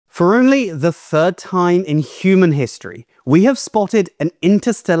For only the third time in human history, we have spotted an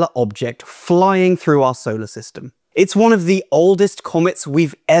interstellar object flying through our solar system. It's one of the oldest comets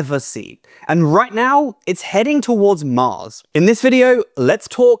we've ever seen, and right now, it's heading towards Mars. In this video, let's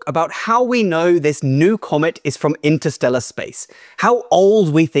talk about how we know this new comet is from interstellar space, how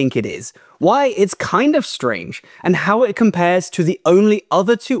old we think it is, why it's kind of strange, and how it compares to the only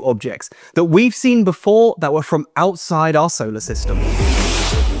other two objects that we've seen before that were from outside our solar system.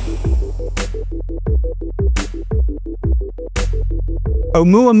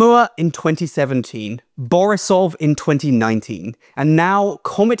 Oumuamua in 2017, Borisov in 2019, and now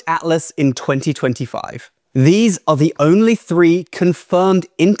Comet Atlas in 2025. These are the only three confirmed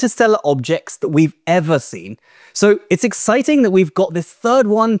interstellar objects that we've ever seen, so it's exciting that we've got this third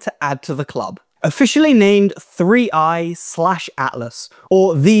one to add to the club. Officially named 3I/Atlas,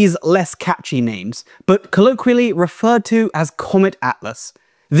 or these less catchy names, but colloquially referred to as Comet Atlas.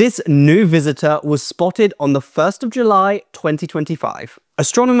 This new visitor was spotted on the 1st of July 2025.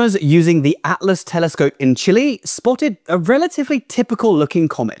 Astronomers using the Atlas telescope in Chile spotted a relatively typical looking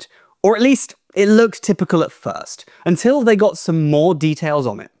comet, or at least it looked typical at first, until they got some more details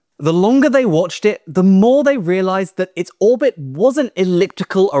on it. The longer they watched it, the more they realized that its orbit wasn't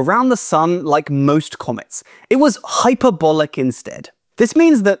elliptical around the sun like most comets. It was hyperbolic instead. This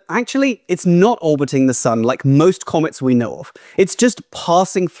means that actually it's not orbiting the sun like most comets we know of. It's just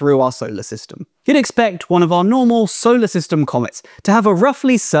passing through our solar system. You'd expect one of our normal solar system comets to have a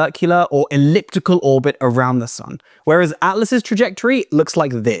roughly circular or elliptical orbit around the sun, whereas Atlas's trajectory looks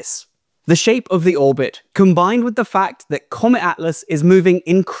like this. The shape of the orbit, combined with the fact that Comet Atlas is moving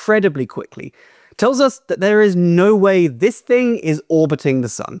incredibly quickly, tells us that there is no way this thing is orbiting the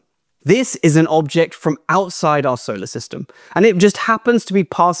sun. This is an object from outside our solar system, and it just happens to be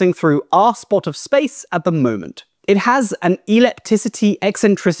passing through our spot of space at the moment. It has an ellipticity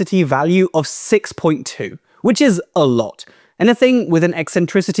eccentricity value of 6.2, which is a lot. Anything with an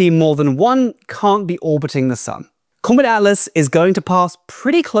eccentricity more than 1 can't be orbiting the sun. Comet Atlas is going to pass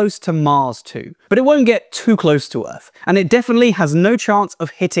pretty close to Mars too, but it won't get too close to Earth, and it definitely has no chance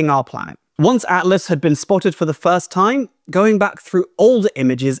of hitting our planet. Once Atlas had been spotted for the first time, going back through older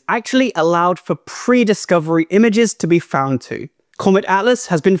images actually allowed for pre-discovery images to be found too. Comet Atlas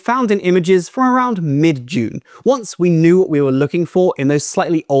has been found in images from around mid-June, once we knew what we were looking for in those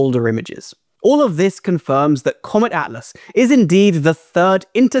slightly older images. All of this confirms that Comet Atlas is indeed the third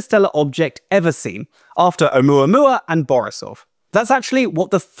interstellar object ever seen, after Oumuamua and Borisov. That's actually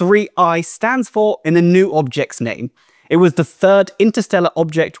what the 3I stands for in the new object's name. It was the third interstellar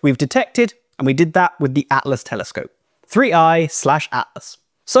object we've detected, and we did that with the Atlas telescope. 3I/Atlas.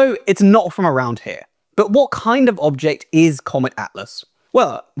 So it's not from around here. But what kind of object is Comet Atlas?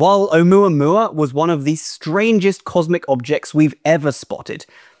 Well, while Oumuamua was one of the strangest cosmic objects we've ever spotted,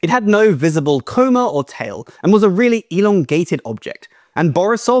 it had no visible coma or tail, and was a really elongated object. And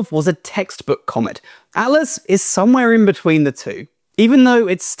Borisov was a textbook comet. Atlas is somewhere in between the two. Even though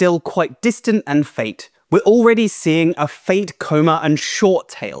it's still quite distant and faint, we're already seeing a faint coma and short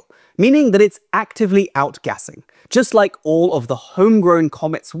tail, meaning that it's actively outgassing, just like all of the homegrown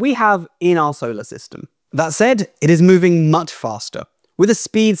comets we have in our solar system. That said, it is moving much faster, with a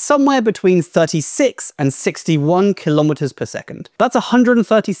speed somewhere between 36 and 61 kilometers per second. That's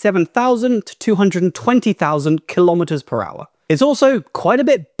 137,000 to 220,000 kilometers per hour. It's also quite a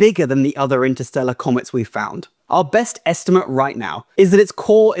bit bigger than the other interstellar comets we've found. Our best estimate right now is that its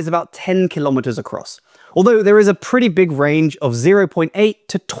core is about 10 kilometers across, although there is a pretty big range of 0.8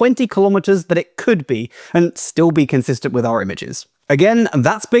 to 20 kilometers that it could be, and still be consistent with our images. Again,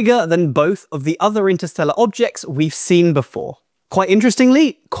 that's bigger than both of the other interstellar objects we've seen before. Quite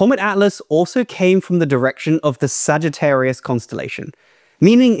interestingly, Comet Atlas also came from the direction of the Sagittarius constellation,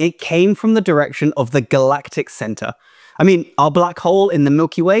 meaning it came from the direction of the galactic center. I mean, our black hole in the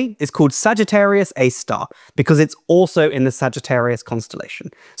Milky Way is called Sagittarius A star because it's also in the Sagittarius constellation.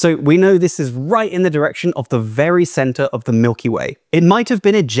 So we know this is right in the direction of the very center of the Milky Way. It might have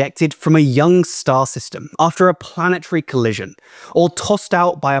been ejected from a young star system after a planetary collision, or tossed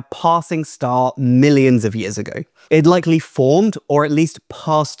out by a passing star millions of years ago. It likely formed, or at least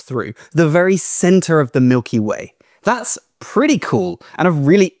passed through, the very center of the Milky Way. That's pretty cool, and a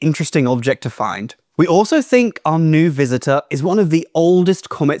really interesting object to find. We also think our new visitor is one of the oldest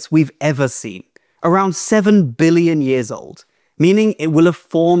comets we've ever seen, around 7 billion years old, meaning it will have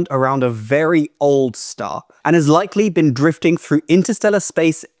formed around a very old star, and has likely been drifting through interstellar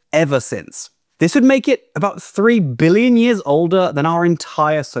space ever since. This would make it about 3 billion years older than our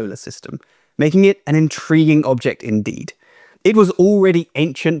entire solar system, making it an intriguing object indeed. It was already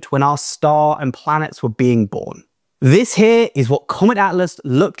ancient when our star and planets were being born. This here is what Comet Atlas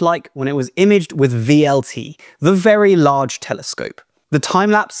looked like when it was imaged with VLT, the Very Large Telescope. The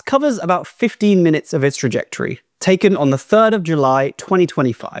time-lapse covers about 15 minutes of its trajectory, taken on the 3rd of July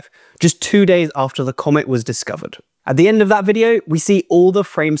 2025, just 2 days after the comet was discovered. At the end of that video, we see all the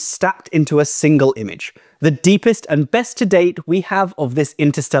frames stacked into a single image, the deepest and best to date we have of this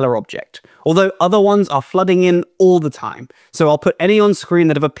interstellar object, although other ones are flooding in all the time, so I'll put any on screen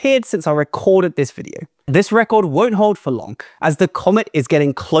that have appeared since I recorded this video. This record won't hold for long, as the comet is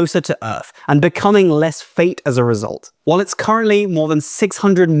getting closer to Earth and becoming less faint as a result. While it's currently more than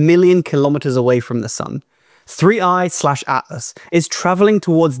 600 million kilometers away from the Sun, 3I/Atlas is traveling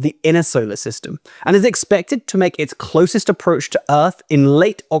towards the inner solar system and is expected to make its closest approach to Earth in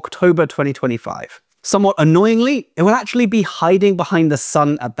late October 2025. Somewhat annoyingly, it will actually be hiding behind the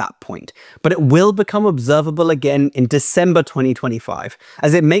Sun at that point, but it will become observable again in December 2025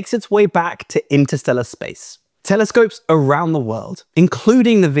 as it makes its way back to interstellar space. Telescopes around the world,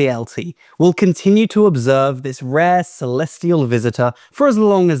 including the VLT, will continue to observe this rare celestial visitor for as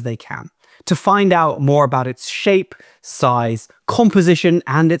long as they can, to find out more about its shape, size, composition,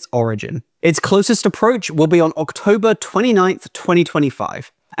 and its origin. Its closest approach will be on October 29th,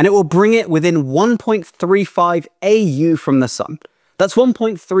 2025, and it will bring it within 1.35 AU from the Sun. That's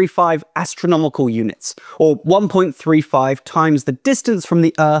 1.35 astronomical units, or 1.35 times the distance from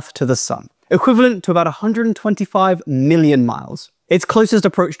the Earth to the Sun, equivalent to about 125 million miles. Its closest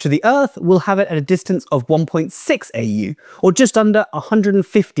approach to the Earth will have it at a distance of 1.6 AU, or just under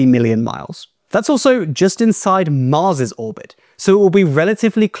 150 million miles. That's also just inside Mars's orbit, so it will be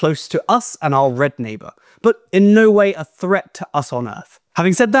relatively close to us and our red neighbor, but in no way a threat to us on Earth.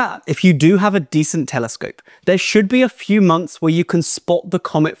 Having said that, if you do have a decent telescope, there should be a few months where you can spot the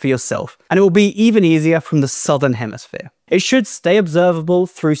comet for yourself, and it will be even easier from the southern hemisphere. It should stay observable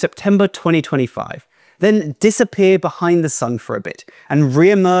through September 2025, then disappear behind the Sun for a bit, and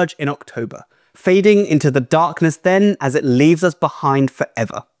re-emerge in October, fading into the darkness then as it leaves us behind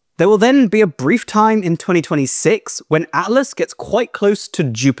forever. There will then be a brief time in 2026 when Atlas gets quite close to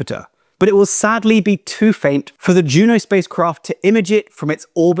Jupiter, but it will sadly be too faint for the Juno spacecraft to image it from its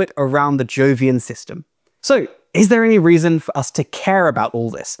orbit around the Jovian system. So, is there any reason for us to care about all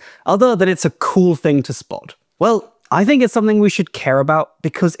this, other than it's a cool thing to spot? Well, I think it's something we should care about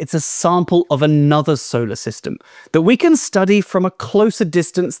because it's a sample of another solar system that we can study from a closer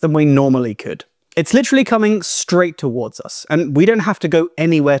distance than we normally could. It's literally coming straight towards us, and we don't have to go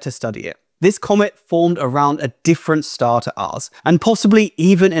anywhere to study it. This comet formed around a different star to ours, and possibly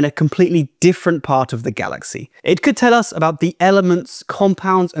even in a completely different part of the galaxy. It could tell us about the elements,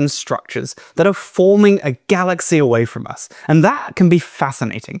 compounds, and structures that are forming a galaxy away from us, and that can be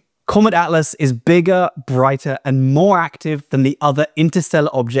fascinating. Comet Atlas is bigger, brighter, and more active than the other interstellar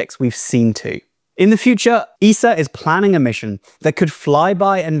objects we've seen too. In the future, ESA is planning a mission that could fly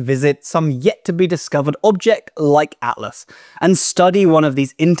by and visit some yet-to-be-discovered object like Atlas, and study one of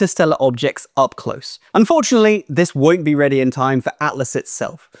these interstellar objects up close. Unfortunately, this won't be ready in time for Atlas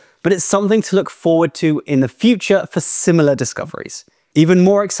itself, but it's something to look forward to in the future for similar discoveries. Even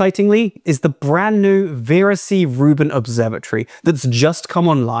more excitingly is the brand new Vera C. Rubin Observatory that's just come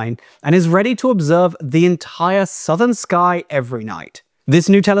online and is ready to observe the entire southern sky every night. This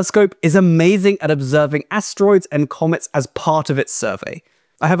new telescope is amazing at observing asteroids and comets as part of its survey.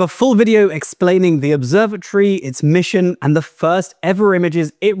 I have a full video explaining the observatory, its mission, and the first ever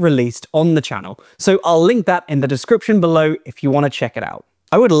images it released on the channel, so I'll link that in the description below if you want to check it out.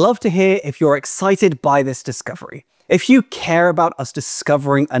 I would love to hear if you're excited by this discovery, if you care about us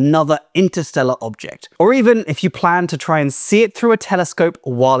discovering another interstellar object, or even if you plan to try and see it through a telescope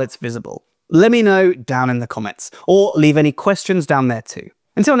while it's visible. Let me know down in the comments, or leave any questions down there too.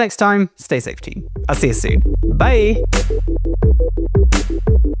 Until next time, stay safe team. I'll see you soon. Bye!